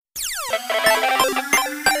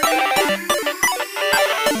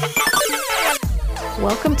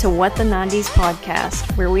Welcome to What the 90s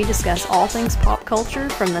podcast, where we discuss all things pop culture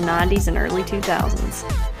from the 90s and early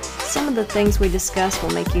 2000s. Some of the things we discuss will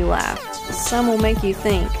make you laugh, some will make you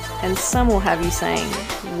think, and some will have you saying,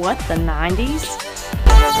 "What the 90s?"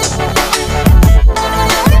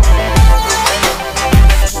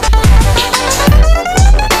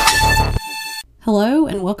 Hello,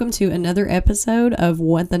 and welcome to another episode of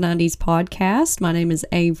What the 90s podcast. My name is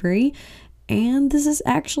Avery. And this is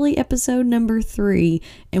actually episode number 3,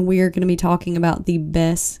 and we are going to be talking about the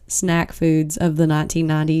best snack foods of the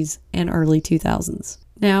 1990s and early 2000s.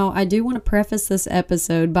 Now, I do want to preface this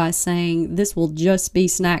episode by saying this will just be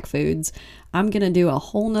snack foods. I'm going to do a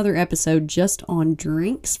whole nother episode just on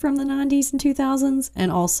drinks from the 90s and 2000s,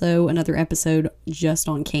 and also another episode just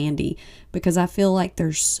on candy, because I feel like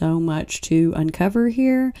there's so much to uncover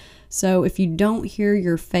here. So if you don't hear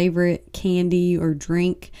your favorite candy or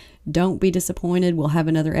drink, don't be disappointed. We'll have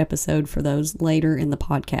another episode for those later in the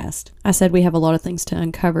podcast. I said we have a lot of things to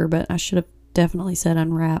uncover, but I should have definitely said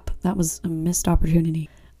unwrap. That was a missed opportunity.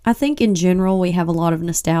 I think in general we have a lot of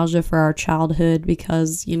nostalgia for our childhood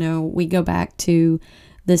because, we go back to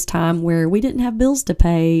this time where we didn't have bills to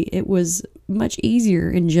pay. It was much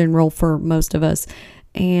easier in general for most of us,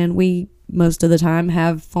 and we most of the time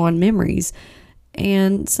have fond memories.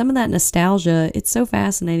 And some of that nostalgia, it's so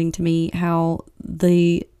fascinating to me how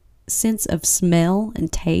the sense of smell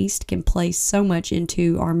and taste can play so much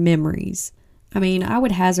into our memories. I mean, I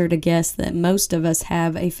would hazard a guess that most of us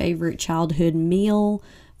have a favorite childhood meal,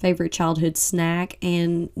 favorite childhood snack,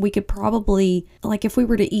 and we could probably, if we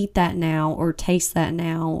were to eat that now or taste that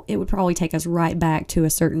now, it would probably take us right back to a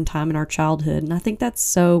certain time in our childhood. And I think that's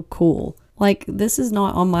so cool. This is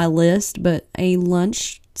not on my list, but a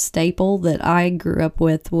lunch staple that I grew up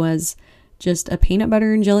with was just a peanut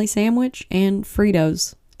butter and jelly sandwich and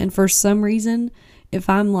Fritos. And for some reason, if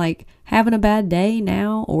I'm having a bad day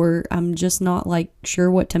now, or I'm just not sure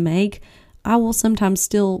what to make, I will sometimes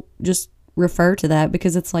still just refer to that,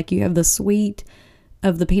 because it's you have the sweet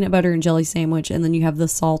of the peanut butter and jelly sandwich, and then you have the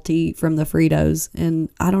salty from the Fritos. And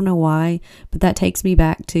I don't know why, but that takes me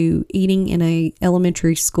back to eating in a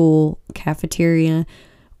elementary school cafeteria,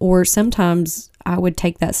 or sometimes I would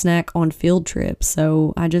take that snack on field trips.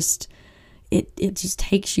 So it just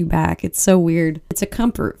takes you back. It's so weird. It's a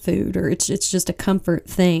comfort food, or it's just a comfort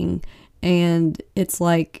thing. And it's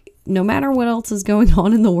no matter what else is going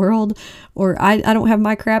on in the world, or I don't have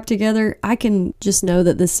my crap together, I can just know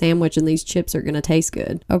that this sandwich and these chips are going to taste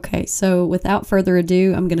good. Okay, so without further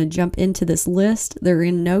ado, I'm going to jump into this list. They're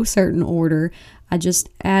in no certain order. I just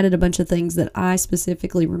added a bunch of things that I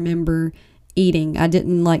specifically remember eating. I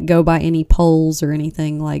didn't go by any polls or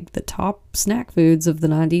anything the top snack foods of the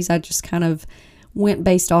 90s. I just kind of went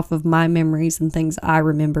based off of my memories and things I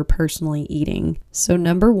remember personally eating. So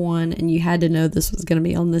number 1, and you had to know this was going to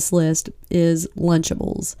be on this list, is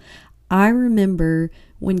Lunchables. I remember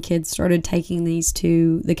when kids started taking these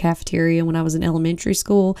to the cafeteria when I was in elementary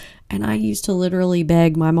school, and I used to literally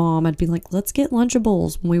beg my mom. I'd be like, "Let's get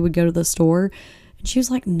Lunchables," when we would go to the store. And she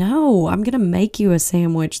was like, "No, I'm going to make you a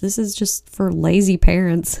sandwich. This is just for lazy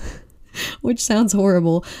parents," which sounds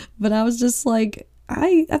horrible. But I was just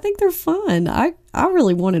I think they're fun. I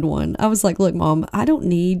really wanted one. I was like, "Look, Mom, I don't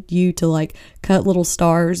need you to cut little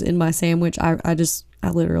stars in my sandwich. I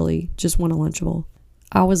literally just want a Lunchable."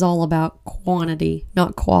 I was all about quantity,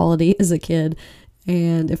 not quality as a kid.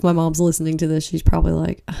 And if my mom's listening to this, she's probably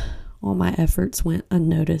like, all my efforts went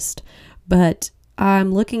unnoticed. But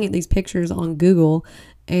I'm looking at these pictures on Google,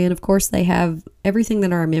 and of course they have everything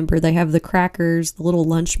that I remember. They have the crackers, the little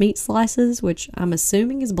lunch meat slices, which I'm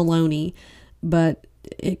assuming is bologna, but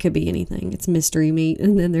it could be anything. It's mystery meat.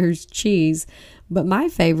 And then there's cheese. But my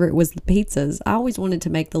favorite was the pizzas. I always wanted to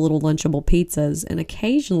make the little Lunchable pizzas, and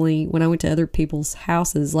occasionally when I went to other people's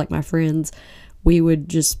houses, like my friends, we would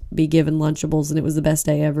just be given Lunchables, and it was the best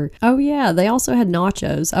day ever. Oh yeah, they also had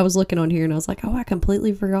nachos. I was looking on here and I was like, oh, I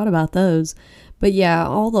completely forgot about those. But yeah,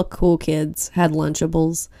 all the cool kids had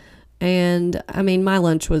Lunchables. And I mean, my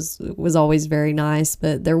lunch was always very nice,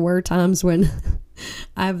 but there were times when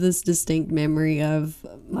I have this distinct memory of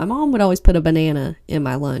my mom would always put a banana in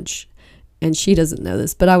my lunch. And she doesn't know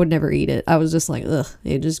this, but I would never eat it. I was just like, ugh,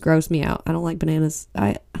 it just grossed me out. I don't like bananas.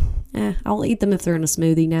 I'll eat them if they're in a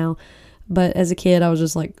smoothie now. But as a kid, I was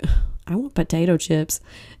just like, I want potato chips.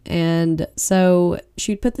 And so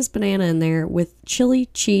she'd put this banana in there with chili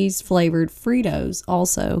cheese flavored Fritos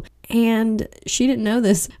also. And she didn't know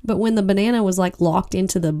this, but when the banana was like locked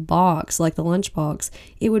into the box, like the lunchbox,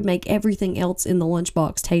 it would make everything else in the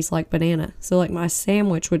lunchbox taste like banana. So like my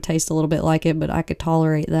sandwich would taste a little bit like it, but I could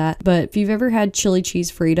tolerate that. But if you've ever had chili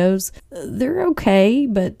cheese Fritos, they're okay,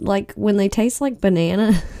 but like when they taste like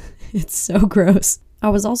banana, it's so gross. I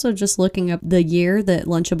was also just looking up the year that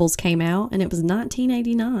Lunchables came out, and it was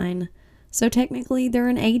 1989. So technically they're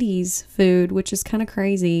an 80s food, which is kind of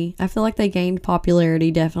crazy. I feel like they gained popularity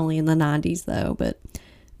definitely in the 90s though, but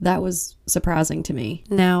that was surprising to me.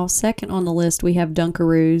 Now, second on the list, we have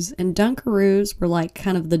Dunkaroos, and Dunkaroos were like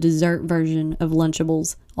kind of the dessert version of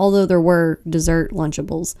Lunchables, although there were dessert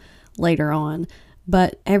Lunchables later on.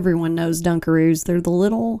 But everyone knows Dunkaroos. They're the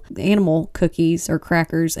little animal cookies or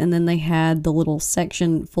crackers, and then they had the little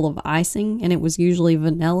section full of icing, and it was usually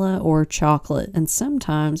vanilla or chocolate. And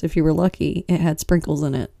sometimes, if you were lucky, it had sprinkles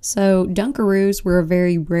in it. So Dunkaroos were a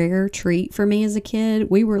very rare treat for me as a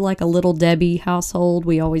kid. We were like a Little Debbie household.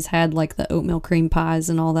 We always had like the oatmeal cream pies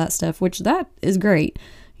and all that stuff, which that is great,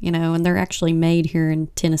 you know, and they're actually made here in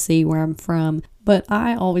Tennessee where I'm from. But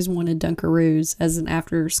I always wanted Dunkaroos as an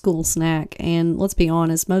after-school snack, and let's be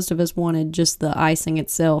honest, most of us wanted just the icing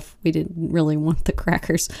itself. We didn't really want the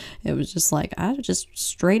crackers. It was just like, I just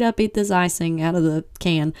straight up eat this icing out of the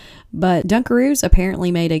can. But Dunkaroos apparently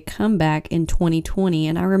made a comeback in 2020,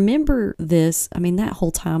 and I remember this. I mean, that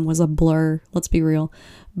whole time was a blur, let's be real.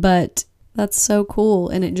 But that's so cool,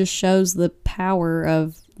 and it just shows the power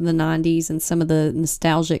of the 90s and some of the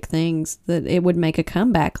nostalgic things that it would make a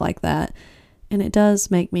comeback like that. And it does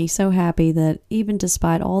make me so happy that even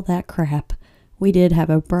despite all that crap, we did have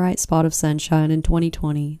a bright spot of sunshine in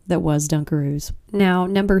 2020 that was Dunkaroos. Now,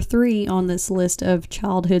 number 3 on this list of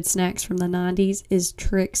childhood snacks from the 90s is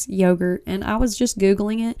Trix yogurt. And I was just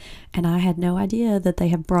Googling it, and I had no idea that they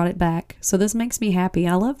have brought it back. So this makes me happy.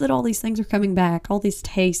 I love that all these things are coming back, all these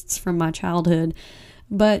tastes from my childhood.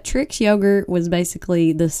 But Trix yogurt was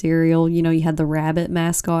basically the cereal. You know, you had the rabbit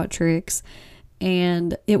mascot Trix.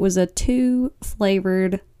 And it was a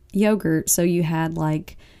 2-flavored yogurt. So you had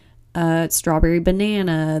like strawberry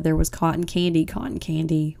banana. There was cotton candy. Cotton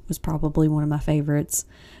candy was probably one of my favorites.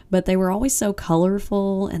 But they were always so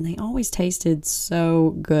colorful, and they always tasted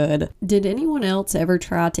so good. Did anyone else ever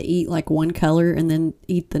try to eat like one color and then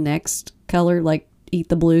eat the next color? Like eat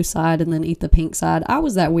the blue side and then eat the pink side? I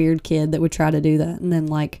was that weird kid that would try to do that. And then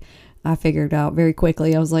like I figured out very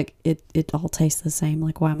quickly, I was like, it all tastes the same.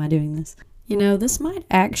 Like, why am I doing this? You know, this might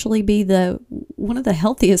actually be one of the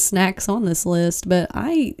healthiest snacks on this list, but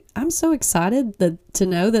I'm so excited to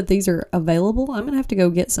know that these are available. I'm going to have to go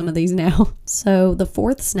get some of these now. So the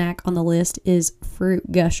 4th snack on the list is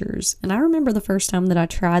Fruit Gushers. And I remember the first time that I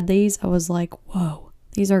tried these, I was like, whoa,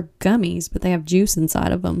 these are gummies, but they have juice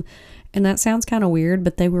inside of them. And that sounds kind of weird,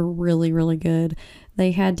 but they were really, really good.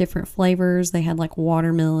 They had different flavors. They had like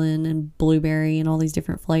watermelon and blueberry and all these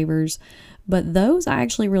different flavors. But those I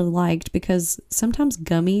actually really liked because sometimes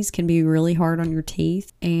gummies can be really hard on your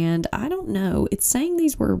teeth. And I don't know, it's saying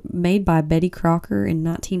these were made by Betty Crocker in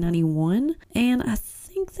 1991. And I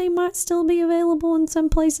think they might still be available in some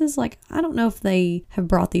places. Like, I don't know if they have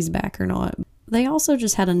brought these back or not. They also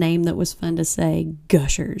just had a name that was fun to say,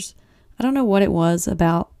 Gushers. I don't know what it was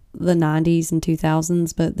about the 90s and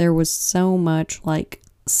 2000s, but there was so much like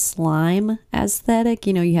slime aesthetic.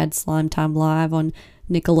 You know, you had Slime Time Live on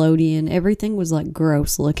Nickelodeon. Everything was like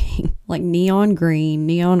gross looking, like neon green,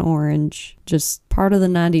 neon orange, just part of the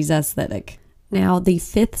 90s aesthetic. Now, the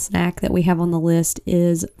 5th snack that we have on the list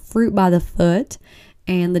is Fruit by the Foot.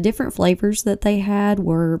 And the different flavors that they had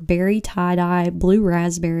were berry tie-dye, blue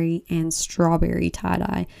raspberry, and strawberry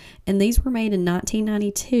tie-dye. And these were made in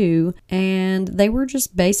 1992, and they were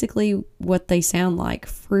just basically what they sound like,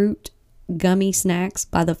 fruit gummy snacks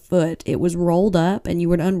by the foot. It was rolled up, and you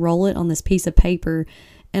would unroll it on this piece of paper.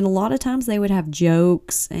 And a lot of times they would have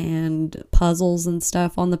jokes and puzzles and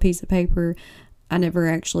stuff on the piece of paper. I never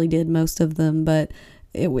actually did most of them, but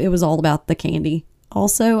it was all about the candy.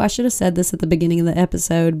 Also, I should have said this at the beginning of the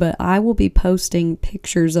episode, but I will be posting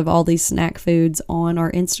pictures of all these snack foods on our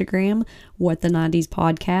Instagram, What the 90s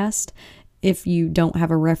Podcast, if you don't have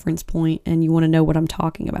a reference point and you want to know what I'm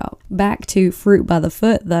talking about. Back to Fruit by the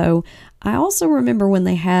Foot, though, I also remember when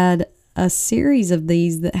they had a series of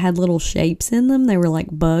these that had little shapes in them. They were like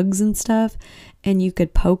bugs and stuff, and you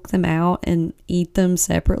could poke them out and eat them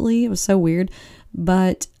separately. It was so weird,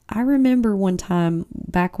 but I remember one time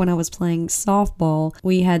back when I was playing softball,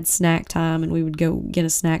 we had snack time and we would go get a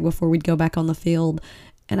snack before we'd go back on the field.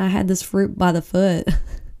 And I had this Fruit by the Foot,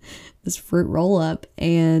 this fruit roll up,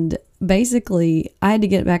 and basically I had to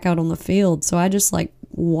get it back out on the field. So I just like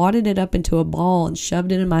wadded it up into a ball and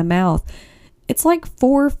shoved it in my mouth. It's like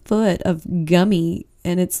 4 foot of gummy,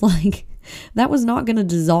 and it's like, that was not going to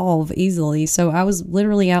dissolve easily. So I was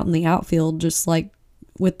literally out in the outfield just like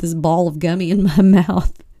with this ball of gummy in my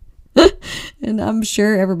mouth. And I'm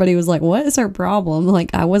sure everybody was like, what is her problem?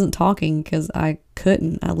 Like, I wasn't talking because I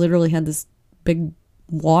couldn't. I literally had this big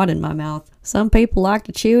wad in my mouth. Some people like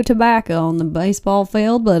to chew tobacco on the baseball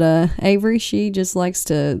field, but Avery, she just likes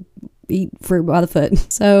to eat fruit by the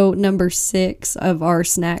foot. So number 6 of our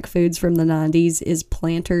snack foods from the 90s is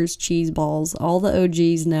Planters cheese balls. All the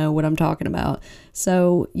OGs know what I'm talking about.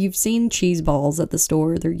 So you've seen cheese balls at the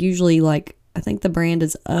store. They're usually like, I think the brand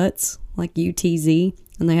is Utz, like UTZ,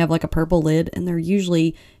 and they have like a purple lid, and they're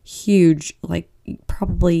usually huge, like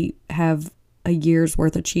probably have a year's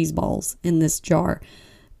worth of cheese balls in this jar.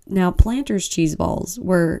 Now, Planters cheese balls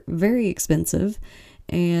were very expensive,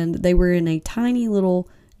 and they were in a tiny little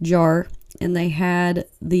jar, and they had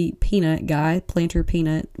the peanut guy, Planter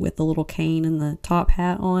peanut, with the little cane and the top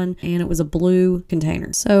hat on, and it was a blue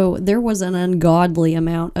container. So there was an ungodly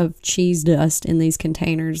amount of cheese dust in these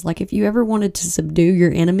containers. Like, if you ever wanted to subdue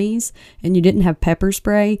your enemies and you didn't have pepper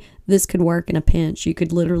spray, this could work in a pinch. You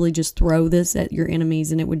could literally just throw this at your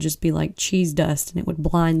enemies and it would just be like cheese dust and it would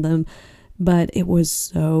blind them. But it was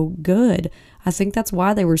so good. I think that's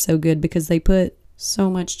why they were so good, because they put so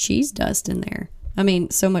much cheese dust in there. I mean,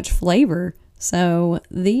 so much flavor. So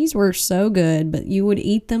these were so good, but you would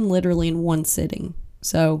eat them literally in one sitting.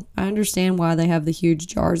 So I understand why they have the huge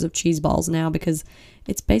jars of cheese balls now, because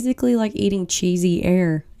it's basically like eating cheesy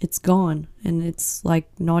air. It's gone, and it's like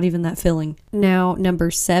not even that filling. Now,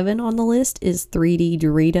 number 7 on the list is 3D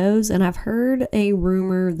Doritos, and I've heard a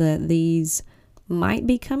rumor that these might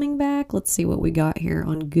be coming back. Let's see what we got here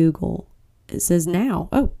on Google. It says now,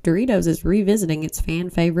 Doritos is revisiting its fan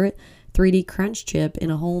favorite 3D Crunch chip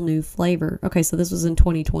in a whole new flavor. Okay, so this was in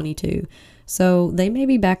 2022. So they may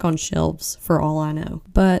be back on shelves for all I know.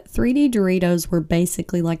 But 3D Doritos were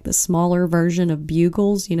basically like the smaller version of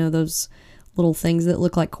Bugles. You know, those little things that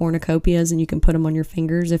look like cornucopias, and you can put them on your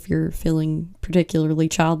fingers if you're feeling particularly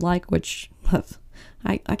childlike, which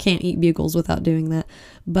I can't eat Bugles without doing that.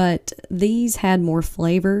 But these had more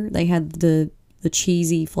flavor. They had the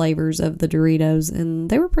cheesy flavors of the Doritos, and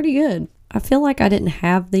they were pretty good. I feel like I didn't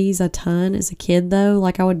have these a ton as a kid, though.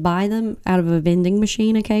 Like, I would buy them out of a vending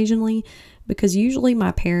machine occasionally, because usually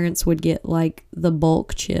my parents would get like the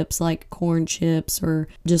bulk chips, like corn chips or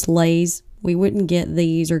just Lay's. We wouldn't get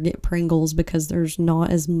these or get Pringles because there's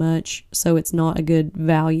not as much, so it's not a good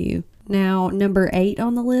value. Now, number 8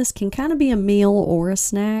 on the list can kind of be a meal or a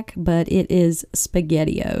snack, but it is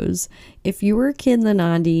SpaghettiOs. If you were a kid in the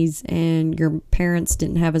 90s and your parents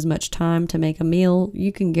didn't have as much time to make a meal,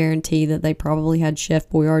 you can guarantee that they probably had Chef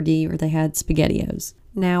Boyardee or they had SpaghettiOs.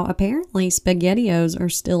 Now, apparently SpaghettiOs are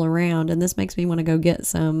still around, and this makes me want to go get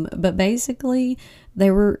some, but basically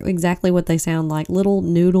they were exactly what they sound like, little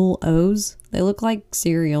noodle O's. They look like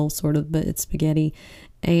cereal, sort of, but it's spaghetti.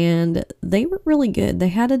 And they were really good. They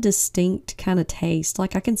had a distinct kind of taste.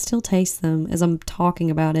 Like, I can still taste them as I'm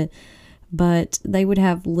talking about it. But they would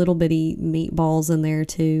have little bitty meatballs in there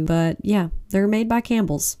too. But yeah, they're made by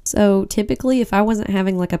Campbell's. So typically, if I wasn't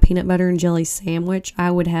having like a peanut butter and jelly sandwich,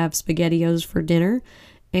 I would have SpaghettiOs for dinner.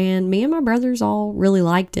 And me and my brothers all really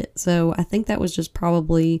liked it. So I think that was just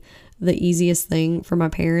probably the easiest thing for my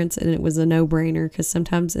parents, and it was a no-brainer, because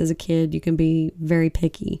sometimes as a kid you can be very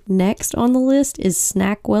picky. Next on the list is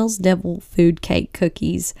Snackwell's Devil Food Cake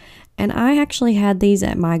Cookies. And I actually had these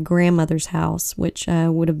at my grandmother's house, which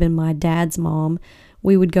would have been my dad's mom.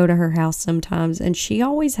 We would go to her house sometimes, and she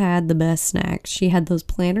always had the best snacks. She had those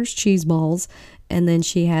Planters cheese balls, and then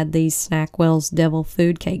she had these Snackwell's Devil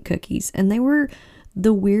Food Cake Cookies. And they were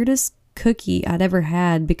the weirdest cookie I'd ever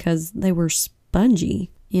had because they were spongy.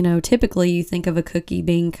 You know, typically you think of a cookie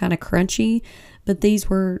being kind of crunchy, but these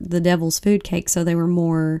were the devil's food cake, so they were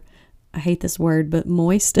more, I hate this word, but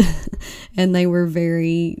moist, and they were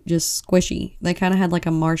very just squishy. They kind of had like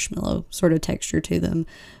a marshmallow sort of texture to them.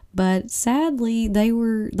 But sadly,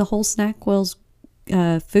 the whole Snackwell's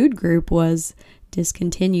food group was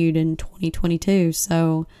discontinued in 2022,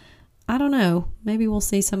 so I don't know. Maybe we'll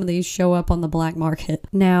see some of these show up on the black market.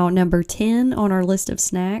 Now, number 10 on our list of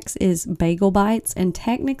snacks is Bagel Bites. And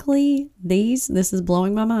technically, this is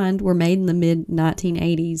blowing my mind, were made in the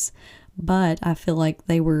mid-1980s. But I feel like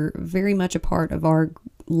they were very much a part of our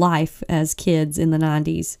life as kids in the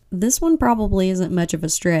 90s. This one probably isn't much of a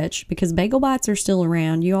stretch because Bagel Bites are still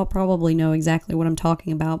around. You all probably know exactly what I'm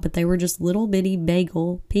talking about. But they were just little bitty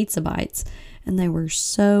bagel pizza bites. And they were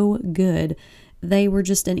so good. they were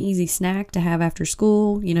just an easy snack to have after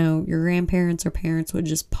school. You know, your grandparents or parents would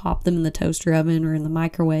just pop them in the toaster oven or in the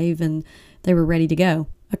microwave and they were ready to go.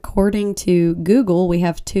 According to Google, we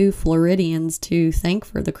have 2 Floridians to thank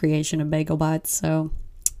for the creation of Bagel Bites. So,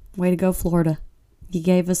 way to go, Florida. You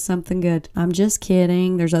gave us something good. I'm just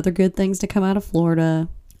kidding. There's other good things to come out of Florida.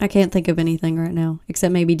 I can't think of anything right now,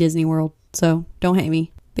 except maybe Disney World. So, don't hate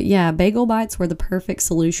me. But yeah, Bagel Bites were the perfect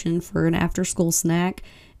solution for an after-school snack.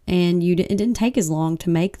 And it didn't take as long to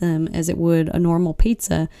make them as it would a normal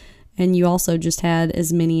pizza. And you also just had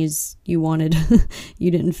as many as you wanted. You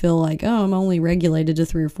didn't feel like, oh, I'm only regulated to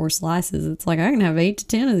 3 or 4 slices. It's like, I can have 8 to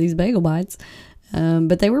 10 of these Bagel Bites.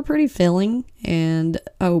 But they were pretty filling. And,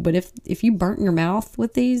 but if you burnt your mouth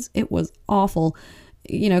with these, it was awful.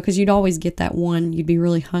 You know, because you'd always get that one. You'd be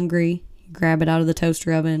really hungry. You grab it out of the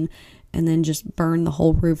toaster oven and then just burn the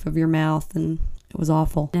whole roof of your mouth. And it was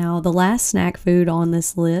awful. Now, the last snack food on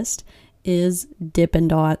this list is Dippin'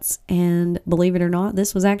 Dots, and believe it or not,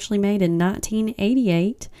 this was actually made in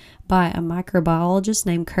 1988 by a microbiologist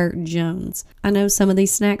named Kurt Jones. I know some of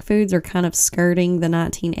these snack foods are kind of skirting the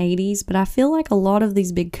 1980s, but I feel like a lot of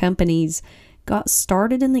these big companies got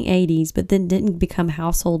started in the 80s, but then didn't become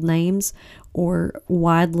household names or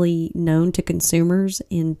widely known to consumers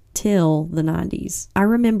until the 90s. I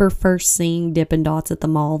remember first seeing Dippin' Dots at the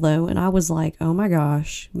mall though, and I was like, oh my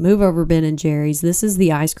gosh, move over Ben & Jerry's. This is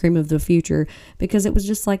the ice cream of the future, because it was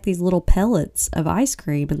just like these little pellets of ice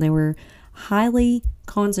cream, and they were highly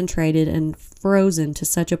concentrated and frozen to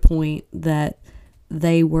such a point that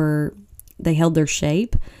they held their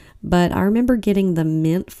shape. But I remember getting the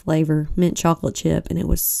mint flavor, mint chocolate chip, and it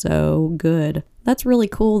was so good. That's really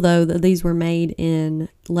cool, though, that these were made in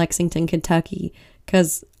Lexington, Kentucky,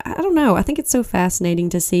 because, I don't know, I think it's so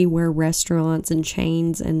fascinating to see where restaurants and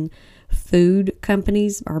chains and food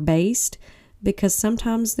companies are based, because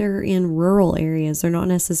sometimes they're in rural areas. They're not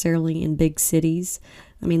necessarily in big cities.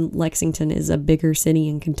 I mean, Lexington is a bigger city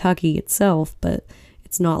in Kentucky itself, but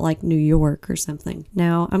it's not like New York or something.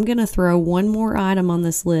 Now, I'm going to throw one more item on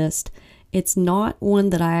this list. It's not one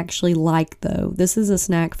that I actually like, though. This is a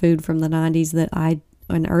snack food from the 90s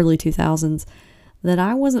and early 2000s that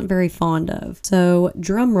I wasn't very fond of. So,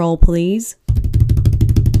 drum roll, please.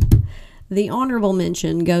 The honorable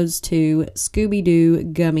mention goes to Scooby-Doo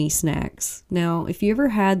gummy snacks. Now, if you ever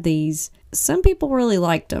had these, some people really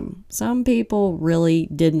liked them. Some people really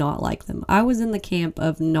did not like them. I was in the camp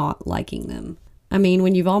of not liking them. I mean,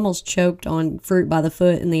 when you've almost choked on fruit by the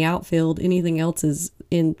foot in the outfield, anything else is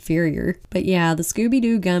inferior. But yeah, the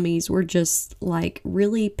Scooby-Doo gummies were just like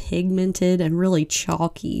really pigmented and really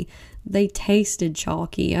chalky. They tasted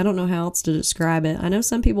chalky. I don't know how else to describe it. I know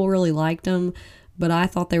some people really liked them, but I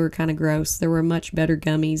thought they were kind of gross. There were much better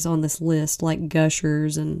gummies on this list, like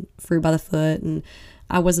Gushers and Fruit by the Foot, and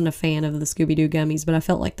I wasn't a fan of the Scooby-Doo gummies, but I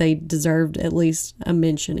felt like they deserved at least a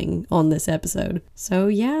mentioning on this episode. So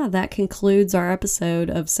yeah, that concludes our episode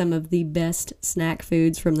of some of the best snack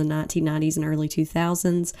foods from the 1990s and early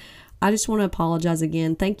 2000s. I just want to apologize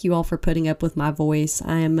again. Thank you all for putting up with my voice.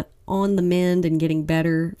 I am on the mend and getting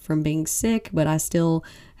better from being sick, but I still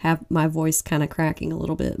have my voice kind of cracking a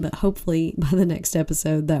little bit, but hopefully by the next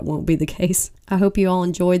episode that won't be the case. I hope you all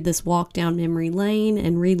enjoyed this walk down memory lane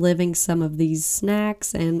and reliving some of these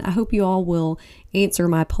snacks, and I hope you all will answer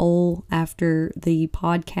my poll after the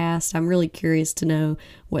podcast. I'm really curious to know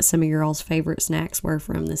what some of your all's favorite snacks were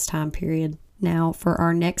from this time period. Now, for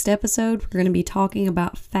our next episode, we're going to be talking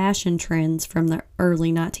about fashion trends from the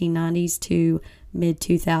early 1990s to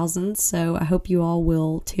mid-2000s, so I hope you all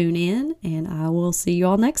will tune in, and I will see you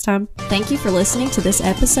all next time. Thank you for listening to this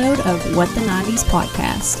episode of What the 90s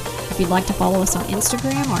Podcast. If you'd like to follow us on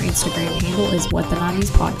Instagram, our Instagram handle is What the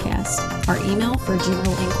 90s Podcast. Our email for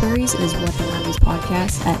general inquiries is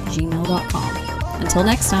whatthe90spodcast@gmail.com. Until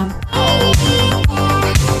next time.